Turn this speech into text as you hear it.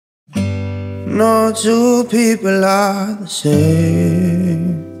No two people are the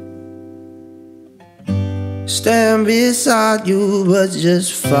same. Stand beside you, but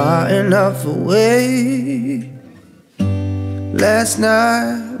just far enough away. Last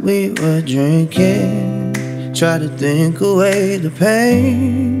night we were drinking, try to think away the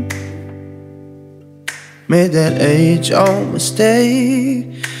pain. Made that age-old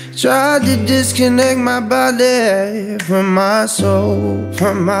mistake, tried to disconnect my body from my soul,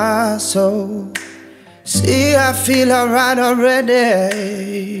 from my soul. See, I feel alright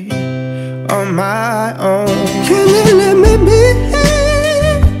already on my own. Can you let me be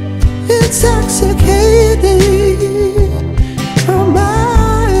intoxicated on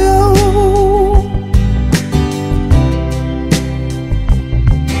my own?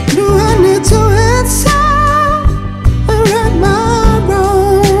 Do I need to answer and right my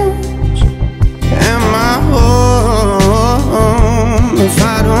wrongs? Am I home if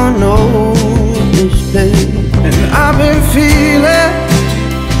I don't know this place? And I've been feeling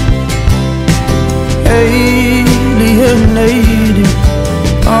alienated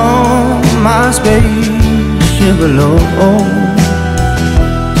on my spaceship alone.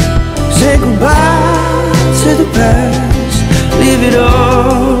 Say goodbye to the past, leave it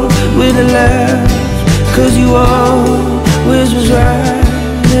all with a laugh. 'Cause you always was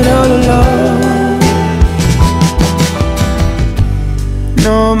right all along.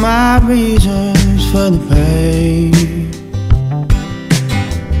 Know my reasons for the pain.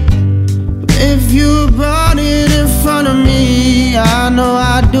 If you brought it in front of me, I know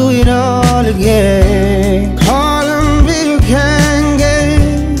I'd do it all again. Call them video can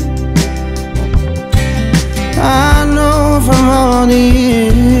game. I know from all the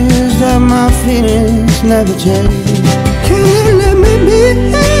years that my feelings never change. Can you let me be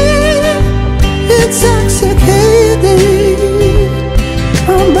intoxicated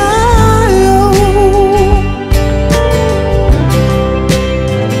on my own?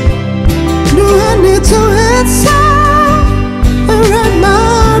 Do I need to answer and right my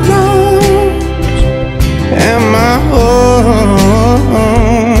wrongs? Am I home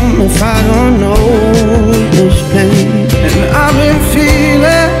if I don't know this pain? And I've been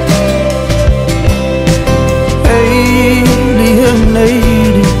feeling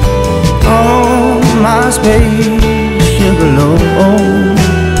alienated on my spaceship alone.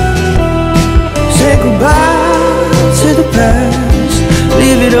 Say goodbye to the past,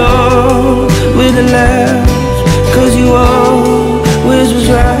 leave it all with a laugh. 'Cause you always was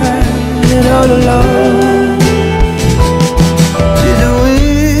right all along. Did the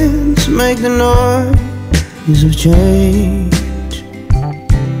winds make the noise of change?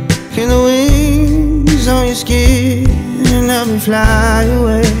 Can the wings on your skin help me fly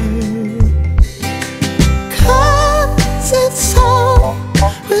away? 'Cause it's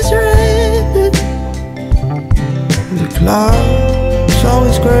always raining, the clouds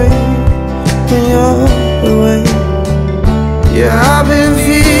always gray when you're away. Yeah, I've been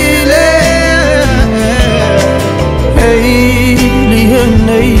feeling